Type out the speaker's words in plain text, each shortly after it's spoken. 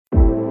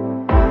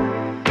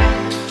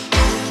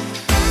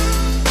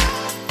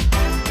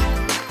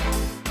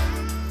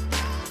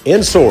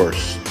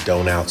Insource,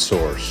 don't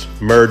outsource.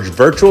 Merge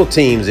virtual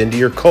teams into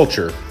your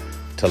culture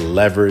to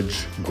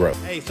leverage growth.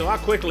 Hey, so I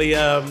quickly,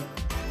 in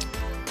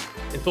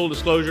full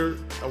disclosure,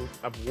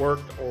 I've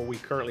worked, or we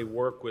currently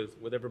work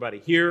with everybody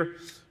here.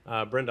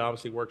 Brenda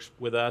obviously works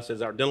with us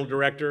as our dental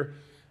director.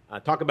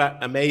 Talk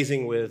about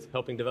amazing with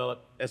helping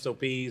develop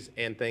SOPs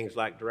and things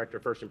like Director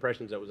of First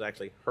Impressions. That was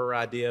actually her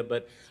idea.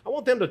 But I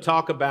want them to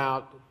talk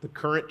about the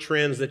current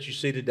trends that you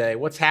see today,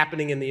 what's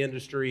happening in the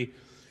industry,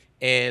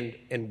 and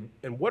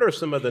what are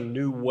some of the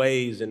new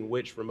ways in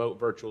which remote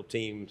virtual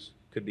teams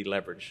could be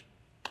leveraged?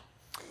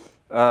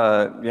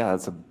 Yeah,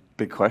 that's a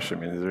big question.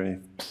 I mean, is there any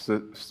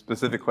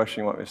specific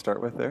question you want me to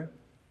start with there?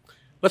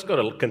 Let's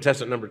go to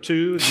contestant number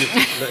 2.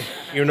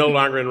 You're no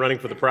longer in running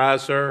for the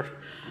prize, sir.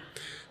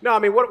 No, I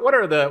mean, what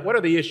are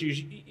the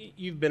issues?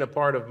 You've been a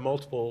part of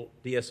multiple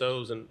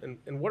DSOs,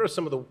 and what are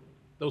some of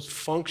those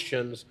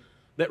functions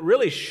that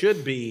really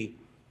should be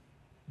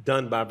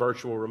done by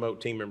virtual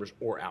remote team members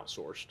or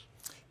outsourced?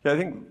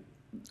 Yeah,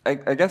 I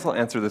guess I'll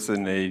answer this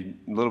in a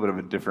little bit of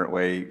a different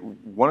way.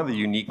 One of the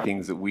unique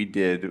things that we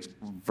did,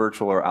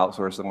 virtual or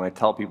outsourced, and when I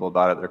tell people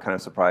about it, they're kind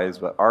of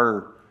surprised, but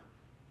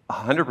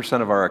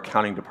 100% of our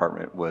accounting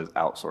department was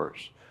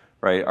outsourced,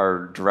 right?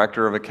 Our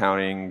director of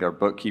accounting, our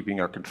bookkeeping,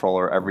 our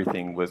controller,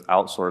 everything was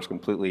outsourced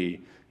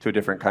completely to a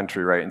different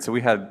country, right? And so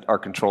we had our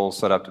controls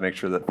set up to make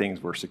sure that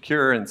things were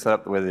secure and set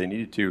up the way they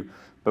needed to,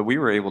 but we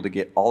were able to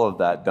get all of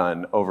that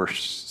done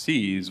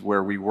overseas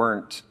where we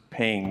weren't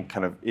paying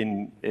kind of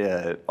in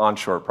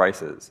onshore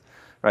prices,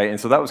 right? And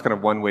so that was kind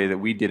of one way that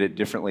we did it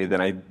differently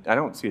than I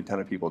don't see a ton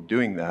of people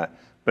doing that,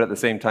 but at the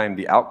same time,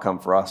 the outcome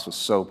for us was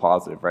so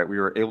positive, right? We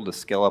were able to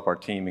scale up our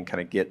team and kind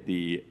of get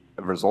the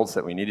results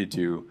that we needed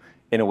to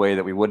in a way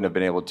that we wouldn't have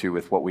been able to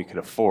with what we could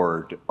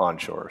afford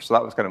onshore. So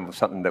that was kind of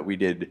something that we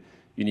did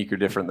unique or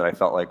different that I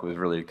felt like was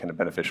really kind of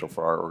beneficial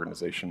for our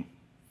organization.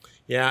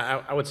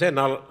 Yeah, I would say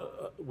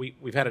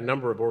we've had a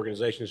number of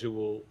organizations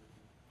who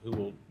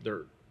will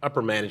their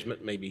upper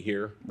management may be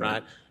here,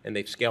 right? And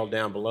they've scaled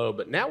down below,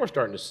 but now we're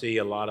starting to see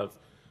a lot of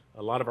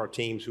our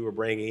teams who are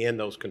bringing in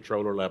those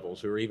controller levels,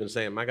 who are even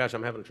saying, my gosh,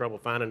 I'm having trouble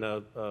finding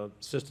a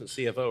assistant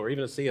CFO or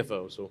even a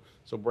CFO,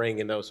 so bringing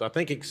in those. So I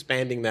think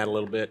expanding that a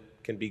little bit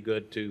can be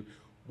good to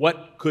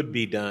what could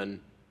be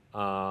done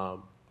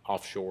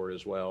offshore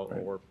as well,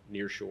 right, or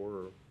near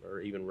shore,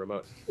 or even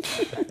remote.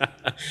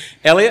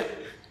 Elliot?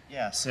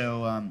 Yeah,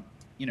 so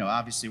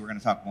obviously we're going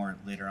to talk more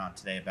later on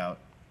today about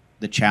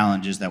the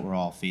challenges that we're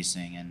all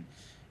facing,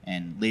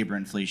 and labor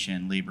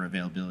inflation, labor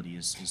availability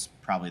is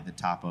probably the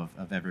top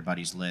of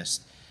everybody's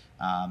list.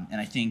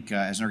 And I think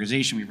as an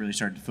organization, we've really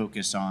started to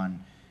focus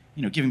on,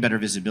 giving better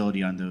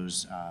visibility on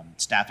those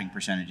staffing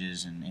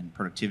percentages and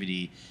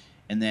productivity,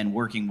 and then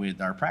working with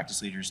our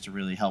practice leaders to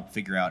really help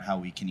figure out how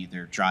we can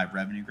either drive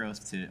revenue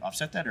growth to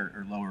offset that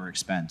or lower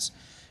expense.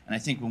 And I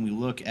think when we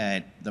look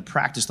at the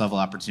practice level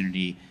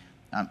opportunity,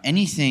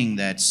 anything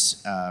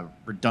that's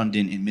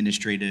redundant,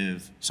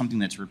 administrative, something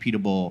that's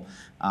repeatable,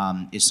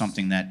 is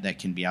something that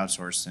can be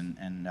outsourced.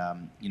 And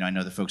I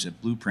know the folks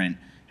at Blueprint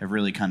have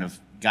really kind of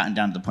gotten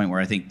down to the point where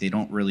I think they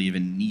don't really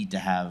even need to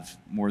have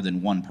more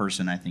than one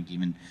person, I think,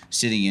 even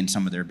sitting in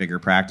some of their bigger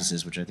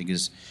practices, which I think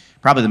is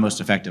probably the most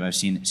effective I've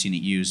seen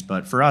it used.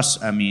 But for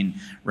us, I mean,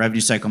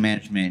 revenue cycle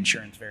management,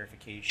 insurance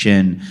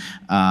verification,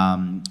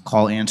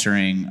 call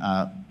answering,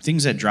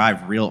 things that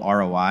drive real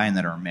ROI and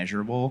that are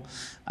measurable.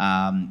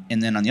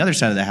 And then on the other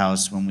side of the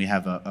house, when we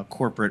have a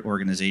corporate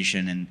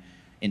organization, and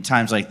in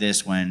times like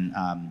this when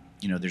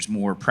there's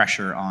more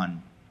pressure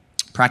on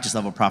practice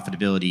level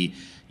profitability,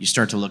 you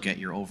start to look at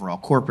your overall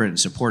corporate and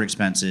support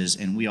expenses.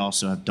 And we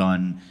also have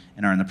done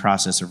and are in the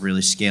process of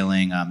really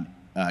scaling.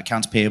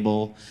 Accounts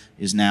payable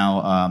is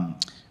now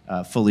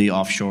fully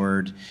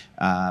offshored.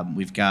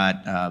 We've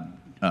got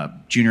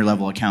junior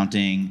level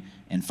accounting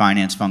and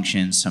finance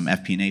functions, some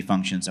FP&A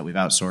functions that we've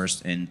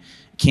outsourced. And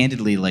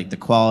candidly, like, the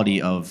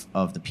quality of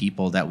the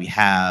people that we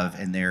have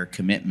and their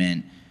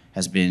commitment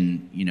has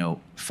been,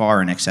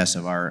 far in excess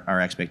of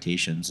our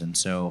expectations. And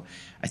so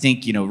I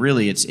think,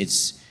 really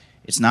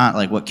it's not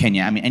like, what can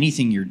you, I mean,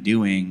 anything you're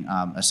doing,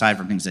 aside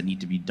from things that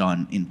need to be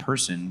done in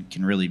person,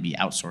 can really be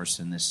outsourced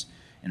in this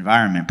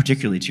environment,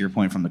 particularly to your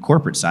point from the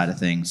corporate side of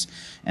things.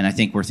 And I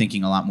think we're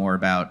thinking a lot more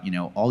about,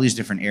 all these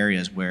different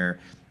areas where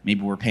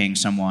maybe we're paying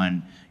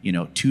someone,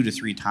 2 to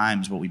 3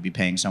 times what we'd be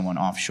paying someone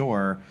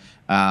offshore,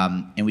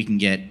 and we can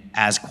get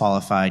as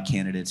qualified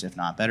candidates, if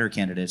not better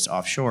candidates,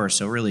 offshore.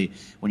 So really,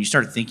 when you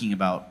start thinking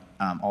about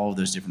all of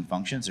those different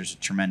functions, there's a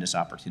tremendous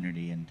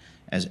opportunity. And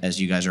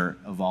as you guys are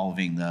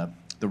evolving the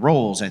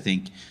roles, I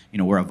think,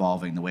 we're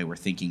evolving the way we're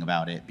thinking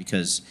about it,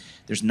 because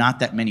there's not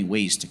that many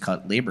ways to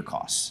cut labor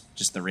costs,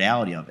 just the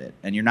reality of it.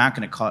 And you're not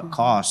going to cut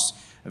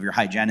costs of your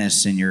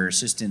hygienists and your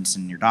assistants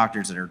and your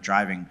doctors that are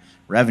driving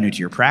revenue to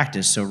your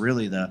practice. So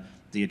really the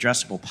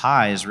addressable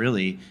pie is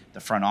really the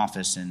front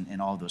office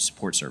and all of those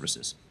support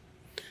services.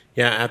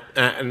 Yeah,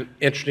 and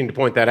interesting to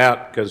point that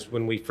out, because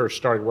when we first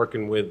started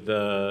working with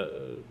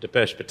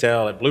Dipesh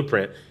Patel at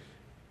Blueprint,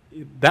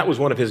 that was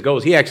one of his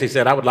goals. He actually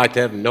said, I would like to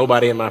have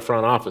nobody in my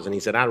front office. And he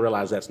said, I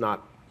realize that's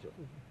not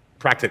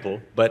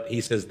practical, but he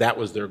says that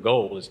was their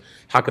goal, is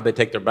how could they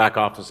take their back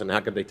office and how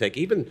could they take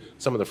even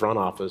some of the front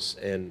office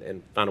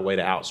and find a way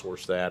to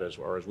outsource that,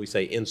 or as we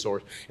say,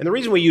 insource. And the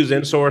reason we use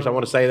insource, I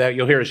want to say that,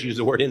 you'll hear us use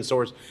the word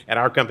insource at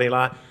our company a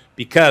lot,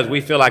 because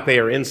we feel like they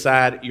are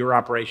inside your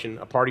operation,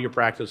 a part of your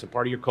practice, a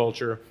part of your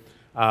culture.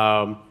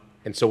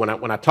 And so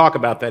when I talk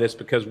about that, it's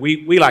because we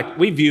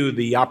view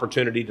the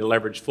opportunity to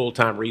leverage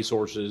full-time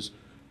resources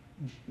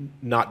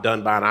not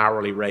done by an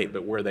hourly rate,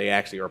 but where they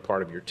actually are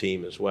part of your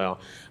team as well.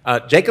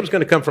 Jacob's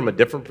going to come from a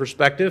different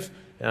perspective.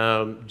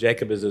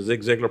 Jacob is a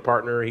Zig Ziglar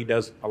partner. He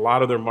does a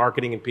lot of their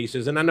marketing and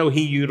pieces, and I know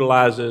he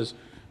utilizes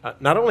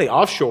not only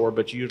offshore,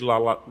 but you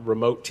utilize a lot of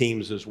remote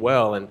teams as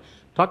well. And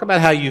talk about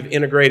how you've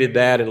integrated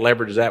that and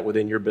leveraged that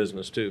within your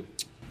business too.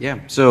 Yeah,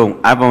 so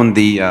I've owned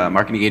the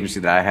marketing agency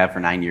that I have for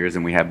 9 years,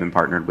 and we have been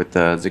partnered with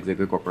the Zig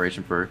Ziglar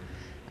Corporation for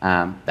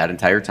that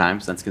entire time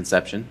since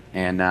conception,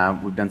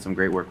 and we've done some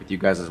great work with you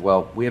guys as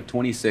well. We have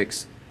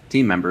 26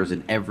 team members,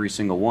 and every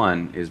single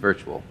one is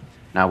virtual.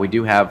 Now, we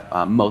do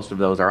have most of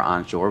those are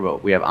onshore,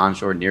 but we have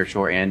onshore,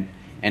 nearshore,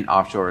 and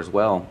offshore as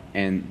well.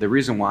 And the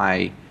reason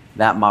why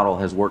that model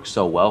has worked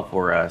so well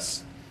for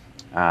us,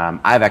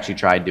 I've actually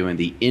tried doing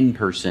the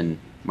in-person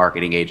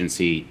marketing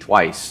agency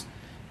twice.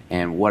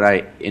 And what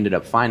I ended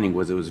up finding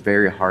was it was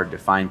very hard to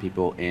find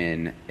people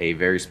in a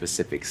very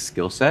specific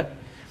skill set.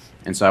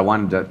 And so I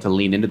wanted to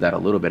lean into that a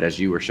little bit as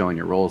you were showing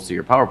your roles to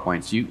your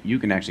PowerPoints. You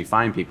can actually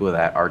find people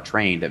that are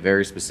trained at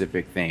very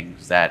specific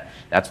things,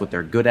 that's what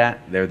they're good at.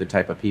 They're the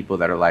type of people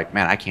that are like,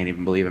 man, I can't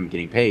even believe I'm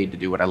getting paid to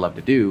do what I love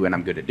to do, and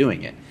I'm good at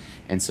doing it.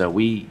 And so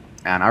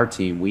on our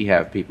team, we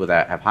have people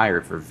that have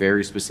hired for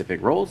very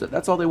specific roles.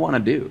 That's all they want to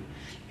do.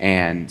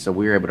 And so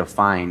we were able to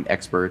find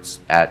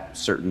experts at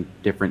certain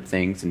different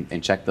things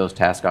and check those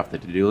tasks off the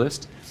to-do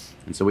list.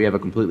 And so we have a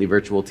completely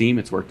virtual team.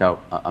 It's worked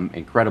out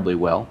incredibly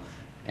well.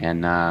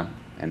 And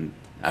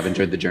I've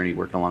enjoyed the journey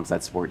working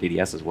alongside Support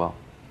DDS as well.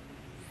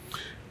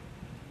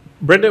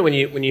 Brenda, when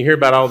you hear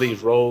about all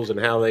these roles and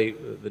how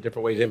the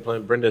different ways to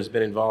implement, Brenda has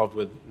been involved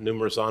with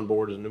numerous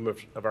onboards and numerous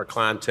of our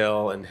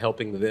clientele and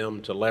helping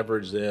them to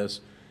leverage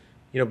this.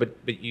 But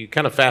you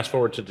kind of fast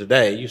forward to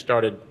today. You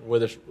started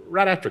with us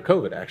right after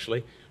COVID,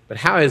 actually. But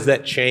how has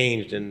that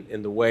changed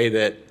in the way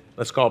that,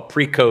 let's call it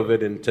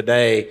pre-COVID and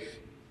today,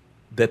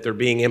 that they're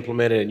being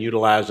implemented and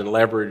utilized and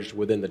leveraged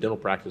within the dental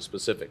practice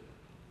specific?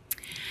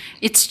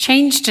 It's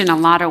changed in a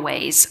lot of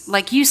ways.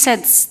 Like you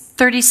said,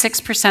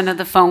 36% of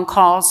the phone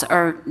calls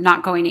are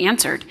not going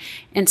answered,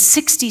 and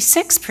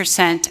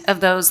 66% of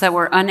those that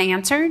were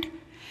unanswered,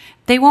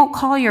 they won't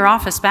call your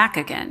office back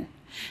again.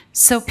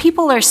 So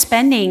people are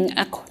spending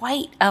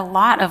quite a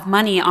lot of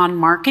money on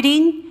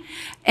marketing,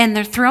 and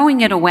they're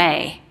throwing it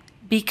away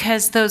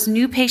because those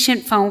new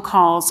patient phone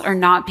calls are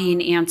not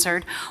being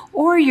answered,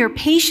 or your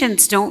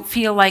patients don't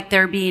feel like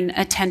they're being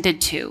attended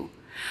to.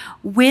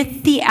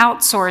 With the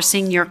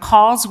outsourcing, your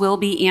calls will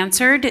be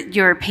answered,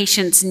 your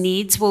patients'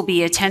 needs will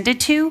be attended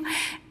to,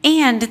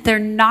 and they're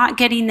not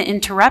getting the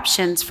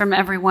interruptions from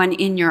everyone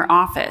in your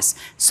office.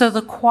 So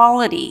the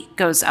quality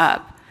goes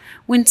up.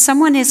 When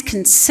someone is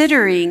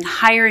considering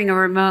hiring a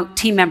remote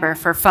team member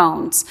for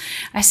phones,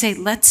 I say,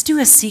 let's do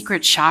a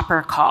secret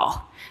shopper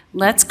call.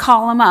 Let's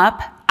call them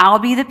up. I'll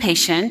be the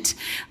patient.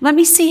 Let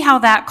me see how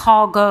that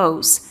call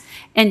goes.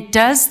 And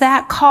does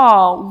that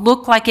call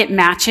look like it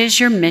matches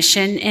your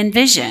mission and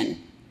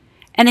vision?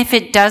 And if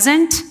it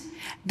doesn't,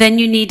 then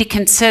you need to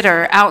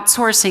consider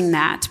outsourcing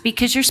that,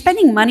 because you're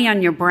spending money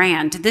on your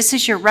brand. This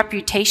is your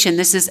reputation.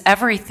 This is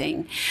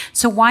everything.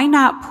 So why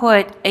not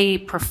put a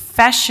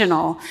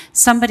professional,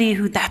 somebody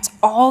who that's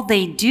all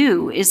they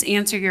do is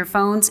answer your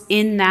phones,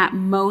 in that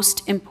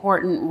most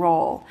important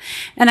role?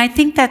 And I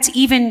think that's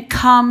even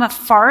come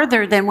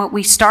farther than what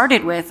we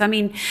started with. I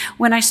mean,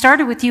 when I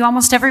started with you,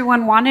 almost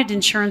everyone wanted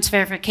insurance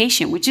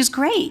verification, which is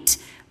great,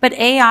 but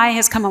AI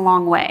has come a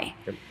long way.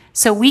 Yep.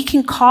 So we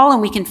can call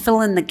and we can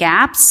fill in the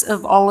gaps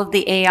of all of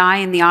the AI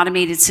and the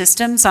automated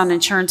systems on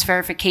insurance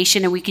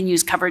verification, and we can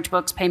use coverage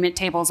books, payment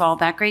tables, all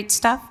that great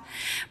stuff.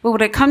 But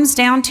what it comes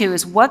down to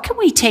is, what can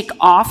we take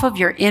off of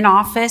your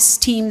in-office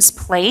team's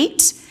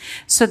plate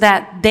so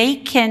that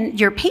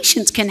your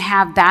patients can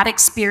have that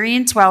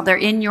experience while they're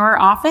in your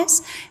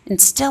office and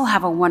still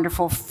have a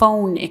wonderful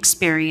phone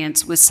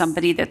experience with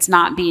somebody that's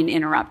not being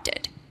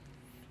interrupted?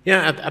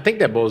 Yeah, I think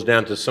that boils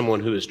down to someone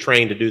who is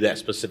trained to do that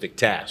specific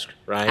task,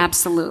 right?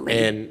 Absolutely.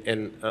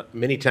 And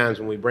many times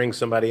when we bring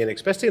somebody in,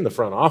 especially in the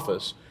front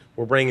office,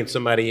 we're bringing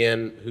somebody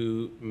in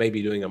who may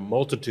be doing a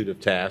multitude of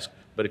tasks,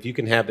 but if you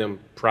can have them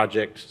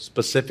project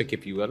specific,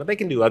 if you will, they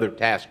can do other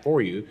tasks for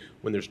you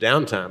when there's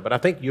downtime. But I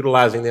think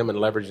utilizing them and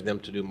leveraging them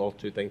to do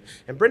multitude things.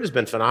 And Brenda's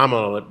been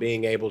phenomenal at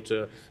being able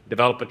to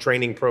develop a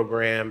training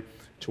program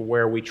to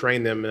where we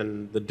train them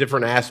in the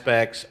different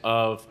aspects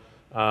of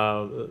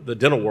the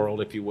dental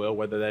world, if you will,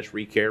 whether that's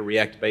recare,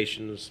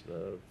 reactivations,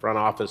 front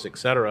office, et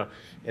cetera.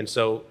 And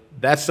so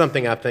that's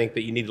something I think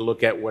that you need to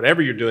look at,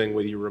 whatever you're doing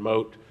with your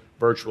remote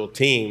virtual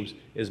teams,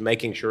 is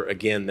making sure,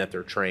 again, that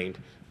they're trained,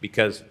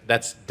 because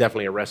that's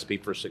definitely a recipe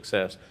for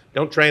success.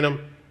 Don't train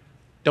them.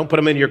 Don't put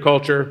them into your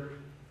culture.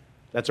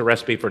 That's a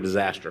recipe for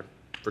disaster.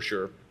 for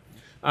sure.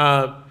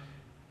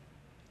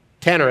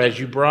 Tanner, as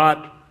you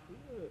brought,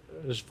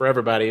 this is for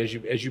everybody,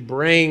 as you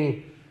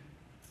bring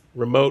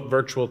remote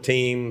virtual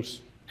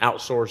teams,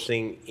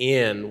 outsourcing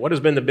in, what has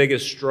been the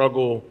biggest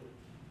struggle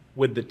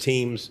with the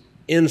teams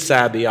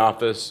inside the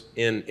office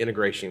in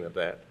integration of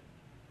that?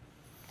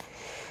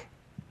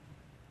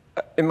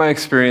 In my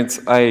experience,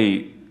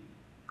 I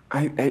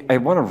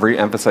want to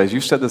re-emphasize,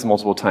 you've said this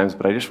multiple times,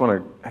 but I just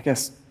want to, I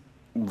guess,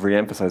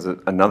 re-emphasize it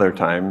another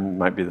time. It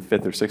might be the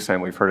 5th or 6th time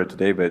we've heard it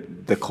today,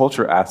 but the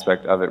culture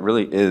aspect of it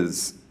really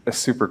is a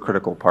super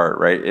critical part,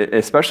 right?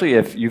 Especially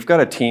if you've got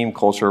a team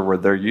culture where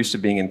they're used to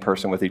being in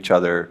person with each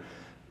other.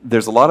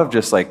 There's a lot of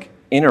just like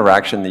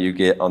interaction that you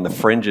get on the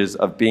fringes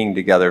of being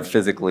together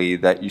physically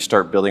that you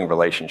start building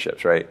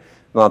relationships, right?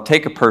 Well,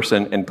 take a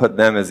person and put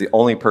them as the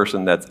only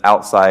person that's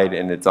outside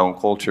in its own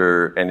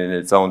culture and in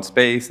its own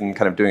space and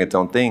kind of doing its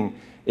own thing.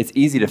 It's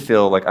easy to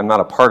feel like I'm not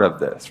a part of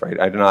this, right?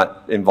 I'm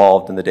not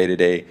involved in the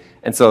day-to-day.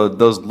 And so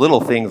those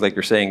little things, like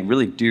you're saying,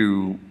 really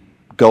do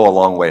go a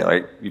long way.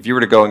 Like if you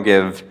were to go and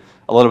give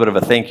a little bit of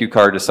a thank you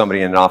card to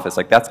somebody in an office,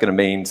 like that's going to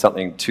mean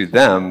something to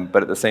them.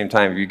 But at the same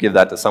time, if you give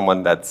that to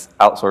someone that's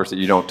outsourced that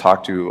you don't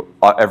talk to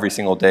every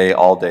single day,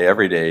 all day,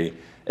 every day,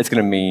 it's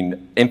going to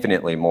mean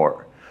infinitely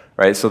more.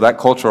 Right? So that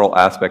cultural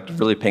aspect of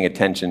really paying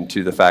attention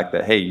to the fact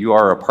that, hey, you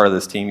are a part of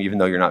this team even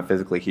though you're not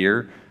physically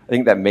here, I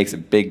think that makes a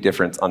big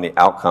difference on the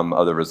outcome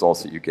of the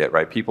results that you get,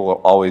 right? People are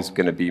always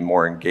going to be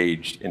more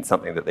engaged in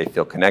something that they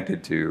feel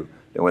connected to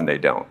than when they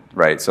don't,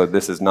 right? So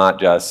this is not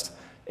just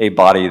a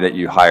body that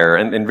you hire.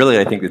 And really,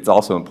 I think it's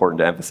also important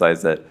to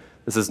emphasize that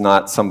this is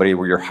not somebody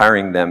where you're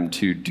hiring them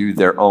to do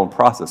their own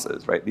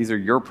processes, right? These are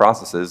your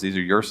processes. These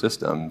are your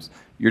systems.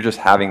 You're just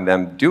having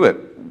them do it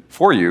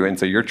for you. And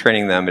so you're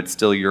training them. It's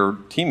still your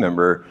team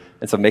member.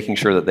 And so making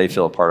sure that they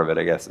feel a part of it,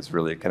 I guess, is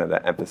really kind of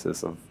that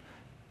emphasis of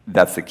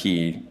that's the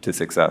key to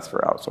success for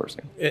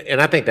outsourcing.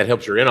 And I think that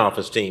helps your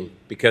in-office team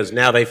because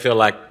now they feel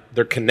like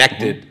they're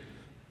connected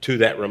to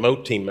that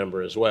remote team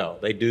member as well.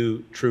 They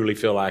do truly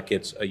feel like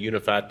it's a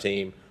unified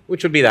team,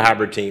 which would be the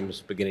hybrid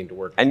teams beginning to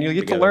work And you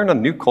get together. to learn a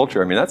new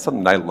culture. I mean, that's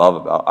something I love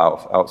about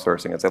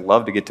outsourcing. Is I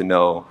love to get to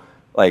know,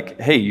 like,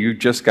 hey, you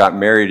just got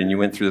married and you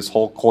went through this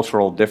whole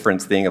cultural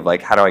difference thing of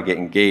like, how do I get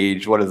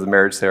engaged? What does the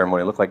marriage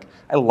ceremony look like?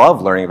 I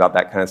love learning about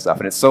that kind of stuff.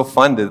 And it's so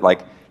fun to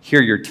like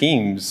hear your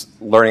teams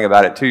learning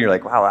about it too. You're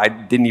like, wow, I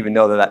didn't even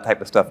know that that type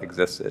of stuff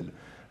existed,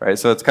 right?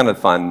 So it's kind of a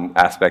fun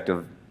aspect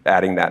of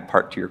adding that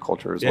part to your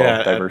culture as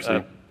well,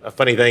 diversity. A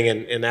funny thing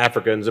in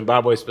Africa and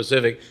Zimbabwe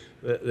specific,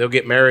 they'll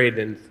get married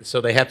and so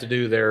they have to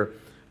do their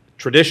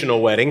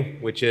traditional wedding,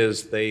 which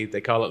is they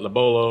call it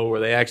Lobolo, where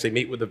they actually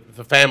meet with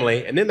the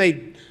family, and then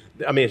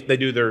they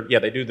do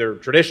their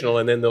traditional,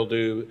 and then they'll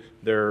do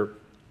their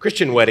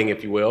Christian wedding,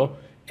 if you will,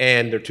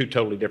 and they're two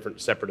totally different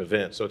separate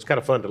events. So it's kind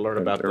of fun to learn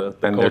about the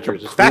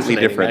cultures. It's completely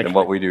different than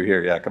what we do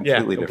here. Yeah,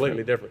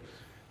 completely different.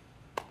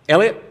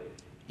 Elliot?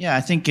 Yeah,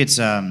 I think it's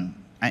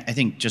I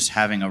think just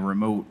having a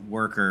remote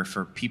worker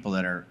for people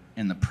that are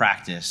in the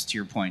practice, to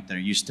your point, that are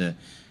used to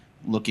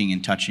looking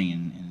and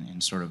touching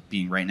and sort of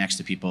being right next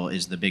to people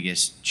is the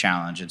biggest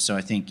challenge. And so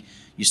I think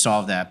you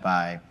solve that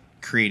by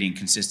creating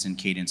consistent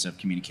cadence of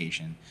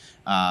communication,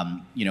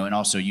 and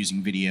also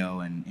using video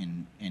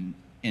and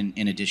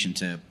in addition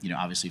to,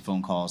 obviously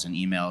phone calls and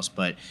emails,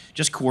 but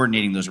just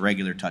coordinating those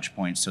regular touch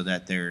points so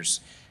that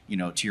there's,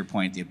 to your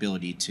point, the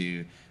ability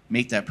to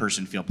make that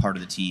person feel part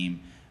of the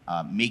team,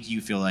 make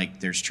you feel like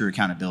there's true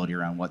accountability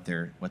around what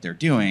they're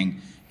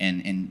doing,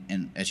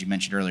 and as you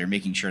mentioned earlier,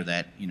 making sure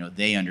that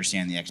they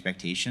understand the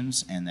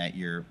expectations and that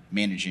you're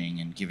managing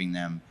and giving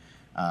them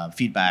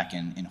feedback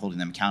and holding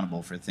them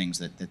accountable for things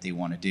that they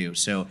want to do.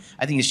 So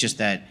I think it's just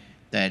that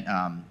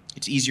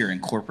it's easier in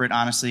corporate,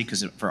 honestly,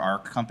 because for our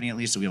company at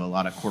least, so we have a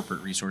lot of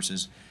corporate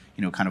resources,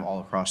 kind of all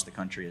across the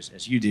country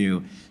as you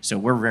do. So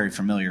we're very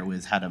familiar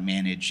with how to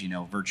manage,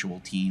 virtual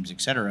teams,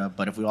 et cetera.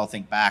 But if we all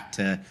think back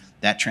to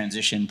that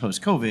transition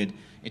post-COVID,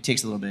 it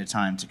takes a little bit of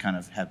time to kind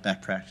of have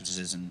best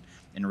practices and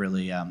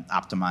really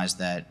optimize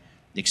that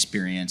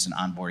experience and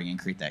onboarding and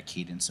create that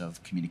cadence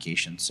of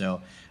communication.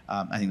 So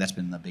I think that's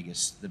been the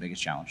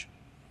biggest challenge.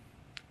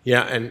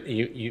 Yeah, and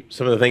you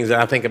some of the things that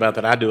I think about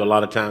that I do a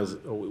lot of times,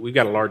 we've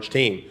got a large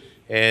team,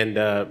 and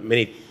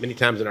many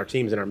times in our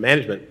teams, in our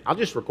management, I'll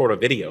just record a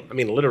video. I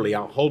mean, literally,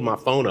 I'll hold my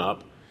phone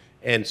up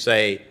and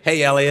say,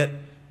 hey, Elliot,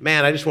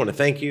 man, I just want to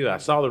thank you. I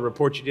saw the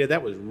report you did.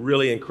 That was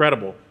really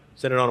incredible.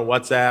 Send it on a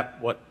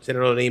WhatsApp, send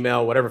it on an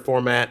email, whatever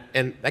format,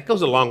 and that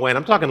goes a long way. And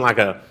I'm talking like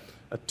a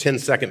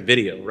 10-second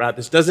video, right?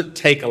 This doesn't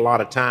take a lot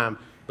of time,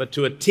 but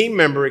to a team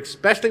member,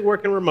 especially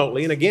working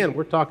remotely, and again,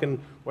 we're talking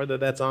whether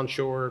that's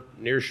onshore,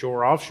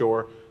 nearshore,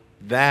 offshore,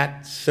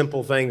 that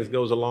simple thing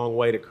goes a long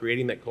way to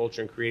creating that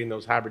culture and creating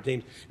those hybrid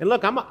teams. And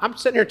look, I'm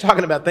sitting here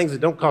talking about things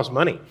that don't cost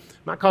money. It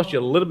might cost you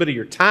a little bit of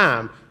your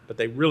time, but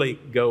they really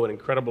go an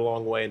incredible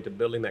long way into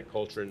building that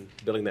culture and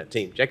building that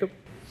team. Jacob?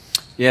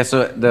 Yeah,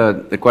 so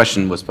the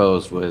question was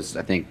posed was,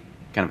 I think,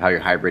 kind of how you're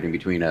hybriding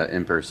between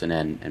in-person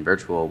and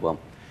virtual. Well,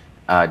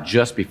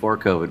 just before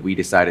COVID, we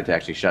decided to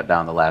actually shut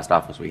down the last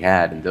office we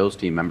had, and those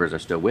team members are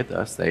still with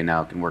us. They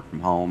now can work from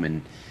home,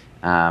 and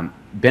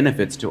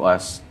benefits to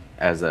us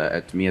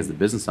to me as the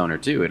business owner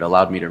too. It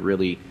allowed me to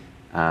really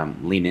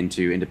lean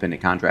into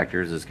independent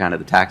contractors as kind of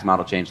the tax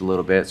model changed a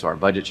little bit, so our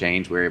budget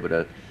changed. We were able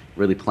to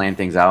really plan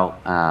things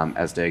out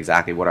as to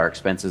exactly what our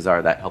expenses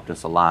are. That helped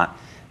us a lot.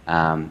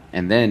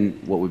 And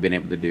then what we've been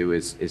able to do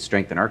is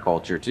strengthen our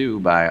culture too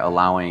by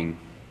allowing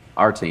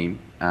our team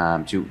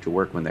to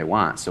work when they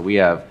want. So we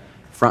have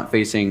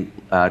front-facing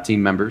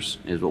team members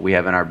is what we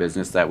have in our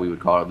business that we would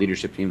call our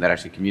leadership team that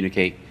actually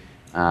communicate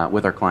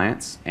with our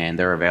clients, and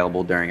they're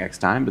available during X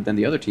time. But then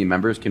the other team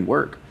members can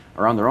work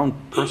around their own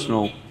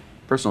personal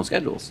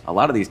schedules. A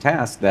lot of these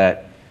tasks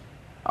that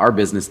our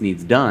business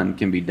needs done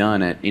can be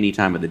done at any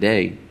time of the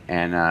day,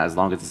 and as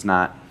long as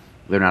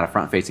they're not a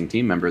front-facing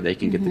team member, they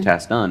can get the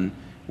task done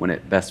when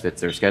it best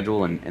fits their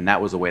schedule, and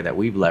that was a way that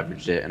we've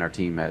leveraged it, and our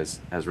team has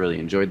really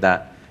enjoyed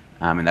that,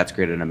 and that's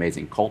created an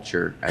amazing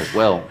culture as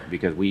well,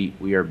 because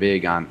we are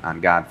big on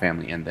God,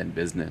 family, and then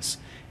business,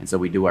 and so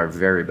we do our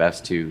very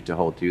best to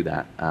hold to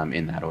that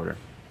in that order.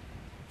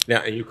 Yeah,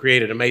 and you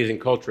created amazing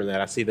culture in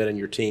that. I see that in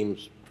your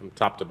teams from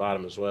top to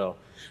bottom as well.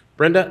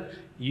 Brenda,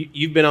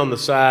 you've been on the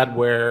side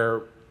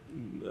where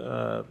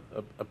a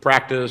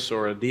practice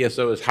or a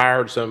DSO has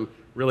hired some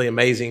really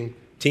amazing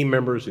team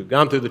members who've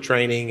gone through the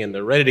training and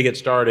they're ready to get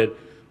started.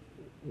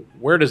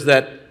 Where does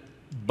that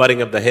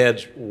butting of the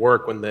heads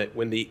work when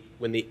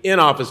the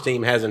in-office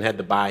team hasn't had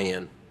the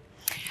buy-in?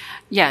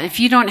 Yeah, if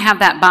you don't have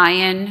that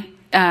buy-in,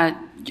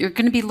 you're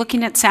going to be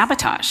looking at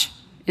sabotage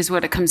is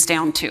what it comes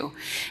down to.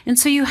 And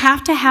so you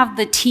have to have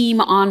the team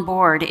on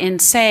board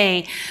and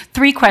say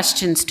 3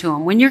 questions to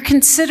them. When you're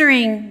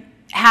considering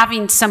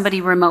having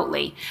somebody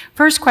remotely,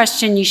 first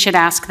question you should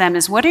ask them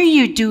is, what are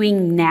you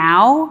doing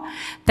now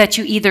that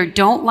you either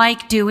don't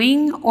like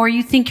doing or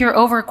you think you're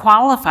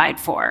overqualified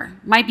for?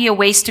 Might be a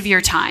waste of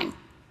your time.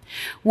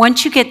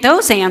 Once you get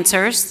those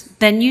answers,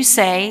 then you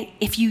say,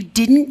 if you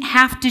didn't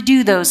have to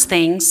do those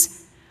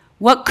things,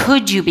 what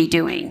could you be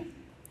doing?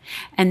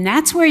 And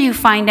that's where you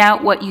find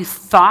out what you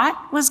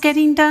thought was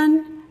getting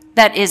done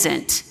that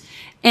isn't.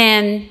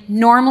 And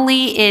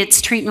normally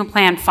it's treatment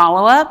plan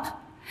follow-up.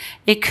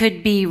 It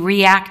could be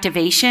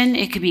reactivation,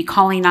 it could be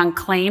calling on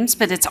claims,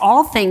 but it's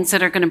all things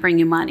that are going to bring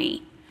you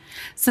money.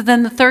 So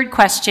then the third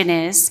question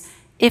is,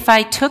 if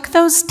I took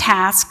those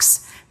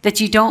tasks that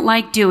you don't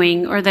like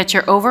doing or that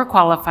you're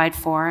overqualified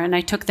for, and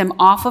I took them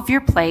off of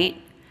your plate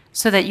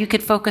so that you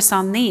could focus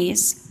on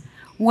these,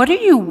 what are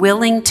you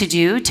willing to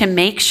do to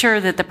make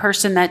sure that the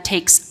person that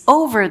takes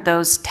over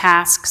those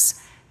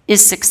tasks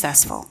is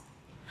successful?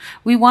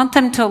 We want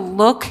them to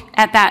look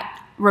at that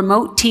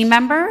remote team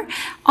member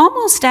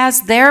almost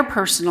as their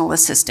personal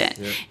assistant.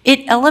 Yeah. It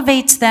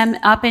elevates them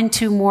up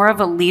into more of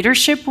a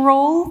leadership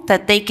role,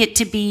 that they get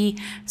to be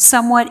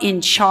somewhat in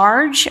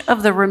charge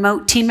of the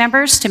remote team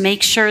members to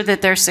make sure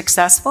that they're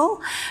successful.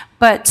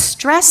 But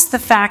stress the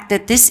fact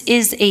that this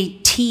is a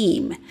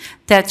team,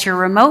 that your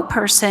remote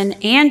person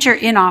and your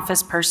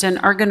in-office person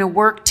are going to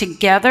work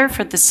together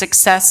for the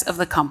success of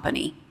the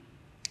company.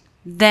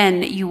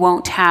 Then you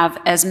won't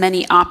have as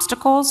many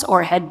obstacles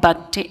or head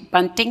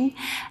bunting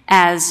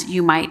as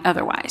you might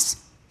otherwise.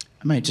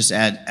 I might just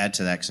add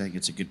to that because I think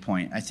it's a good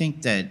point. I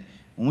think that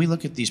when we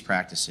look at these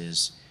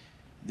practices,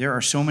 there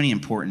are so many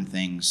important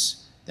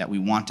things that we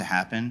want to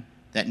happen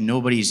that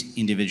nobody's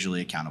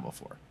individually accountable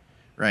for,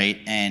 right?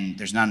 And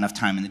there's not enough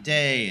time in the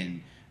day,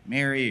 and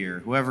Mary or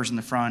whoever's in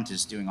the front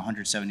is doing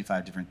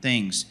 175 different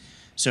things.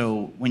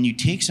 So when you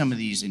take some of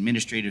these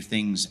administrative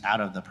things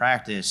out of the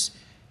practice,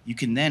 you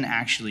can then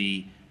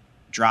actually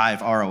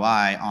drive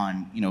ROI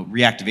on,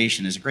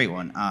 reactivation is a great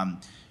one.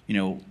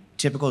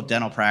 Typical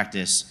dental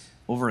practice,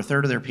 over a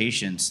third of their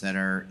patients that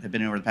have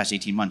been in over the past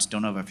 18 months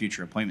don't have a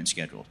future appointment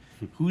scheduled.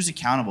 Who's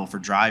accountable for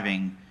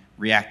driving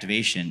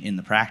reactivation in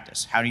the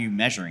practice? How are you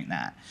measuring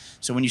that?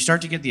 So when you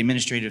start to get the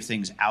administrative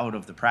things out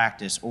of the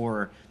practice,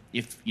 or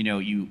if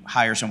you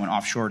hire someone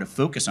offshore to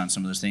focus on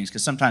some of those things,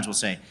 because sometimes we'll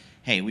say,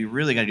 hey, we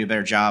really got to do a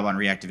better job on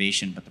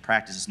reactivation, but the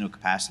practice has no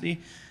capacity.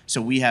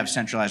 So we have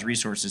centralized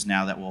resources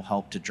now that will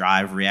help to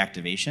drive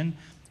reactivation,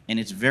 and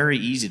it's very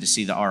easy to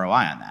see the ROI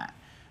on that.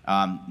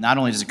 Not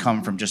only does it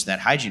come from just that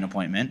hygiene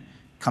appointment,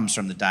 it comes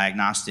from the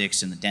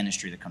diagnostics and the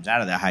dentistry that comes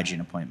out of that hygiene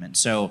appointment.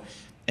 So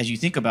as you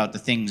think about the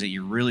things that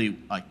you really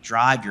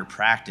drive your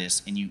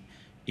practice, and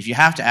if you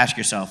have to ask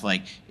yourself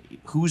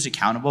who's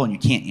accountable, and you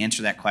can't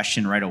answer that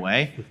question right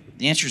away,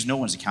 the answer is no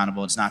one's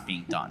accountable. It's not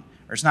being done,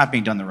 or it's not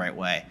being done the right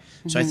way.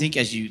 Mm-hmm. So I think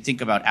as you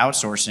think about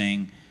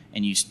outsourcing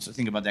and you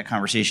think about that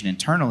conversation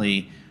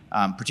internally,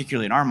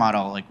 particularly in our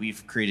model,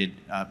 we've created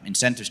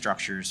incentive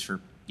structures for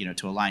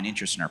to align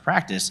interests in our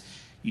practice.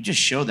 You just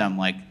show them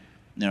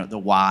the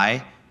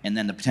why, and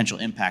then the potential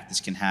impact this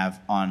can have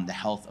on the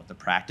health of the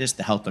practice,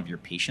 the health of your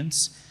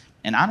patients.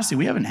 And honestly,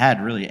 we haven't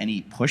had really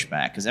any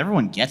pushback because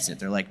everyone gets it.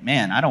 They're like,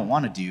 man, I don't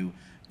want to do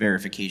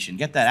verification.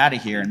 Get that out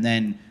of here. And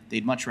then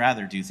they'd much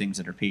rather do things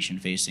that are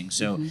patient-facing.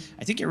 So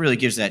I think it really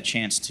gives that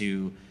chance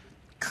to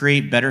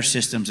create better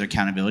systems of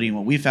accountability. And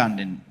what we found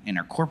in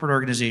our corporate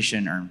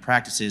organization or in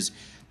practices,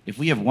 if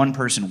we have one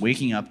person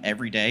waking up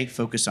every day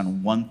focused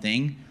on one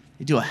thing,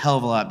 they do a hell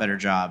of a lot better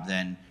job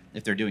than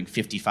if they're doing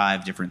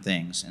 55 different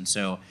things. And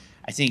so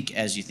I think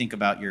as you think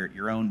about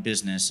your own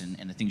business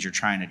and the things you're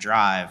trying to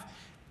drive,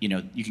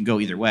 you can go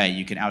either way.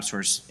 You can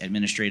outsource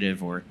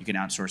administrative or you can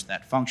outsource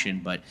that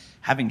function, but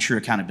having true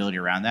accountability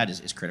around that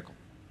is critical.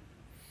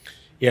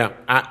 Yeah,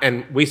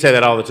 and we say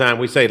that all the time.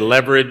 We say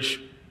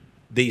leverage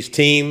these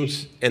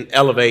teams and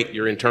elevate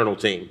your internal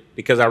team,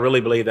 because I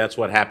really believe that's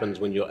what happens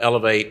when you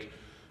elevate,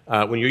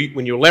 when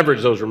you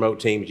leverage those remote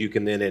teams, you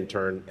can then in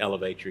turn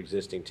elevate your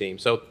existing team.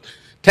 So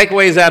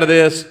takeaways out of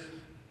this: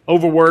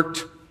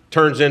 overworked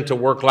turns into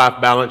work-life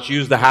balance.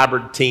 Use the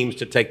hybrid teams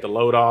to take the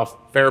load off.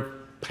 Fair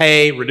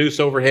pay, reduce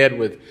overhead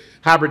with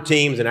hybrid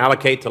teams, and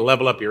allocate to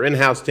level up your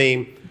in-house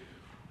team.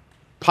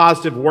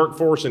 Positive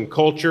workforce and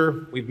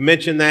culture. We've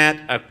mentioned that.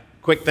 A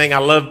quick thing I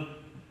love,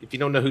 if you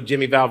don't know who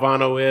Jimmy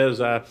Valvano is,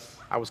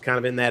 I was kind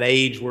of in that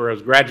age where I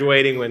was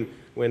graduating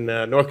when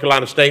North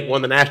Carolina State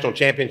won the national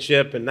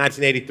championship in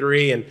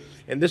 1983,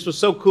 and this was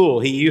so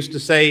cool. He used to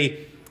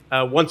say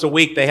once a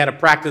week they had a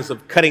practice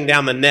of cutting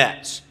down the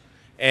nets,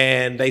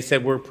 and they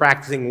said we're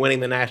practicing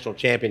winning the national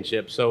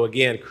championship. So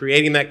again,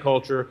 creating that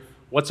culture.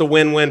 What's a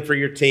win-win for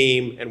your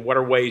team, and what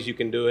are ways you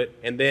can do it?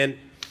 And then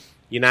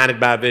united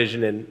by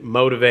vision and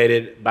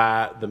motivated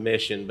by the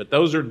mission. But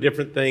those are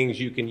different things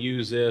you can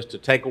use this to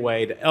take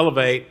away, to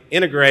elevate,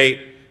 integrate,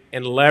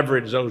 and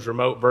leverage those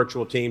remote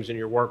virtual teams in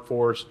your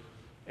workforce.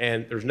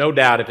 And there's no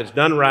doubt, if it's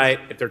done right,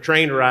 if they're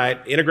trained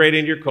right, integrated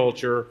into your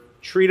culture,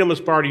 treat them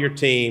as part of your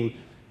team,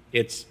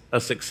 it's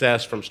a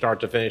success from start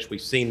to finish. We've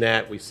seen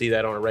that. We see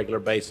that on a regular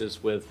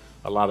basis with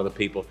a lot of the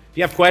people. If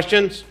you have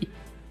questions,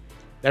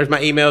 there's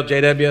my email,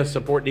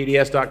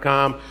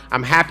 jw@supportdds.com.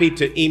 I'm happy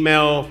to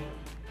email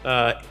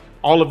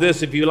all of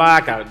this if you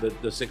like,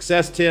 the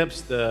success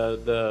tips,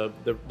 the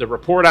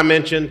report I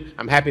mentioned.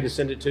 I'm happy to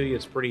send it to you.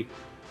 It's pretty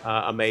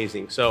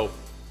amazing. So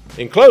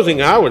in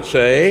closing, I would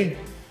say,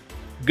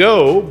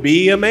 go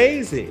be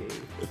amazing.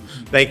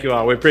 Thank you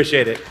all. We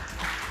appreciate it.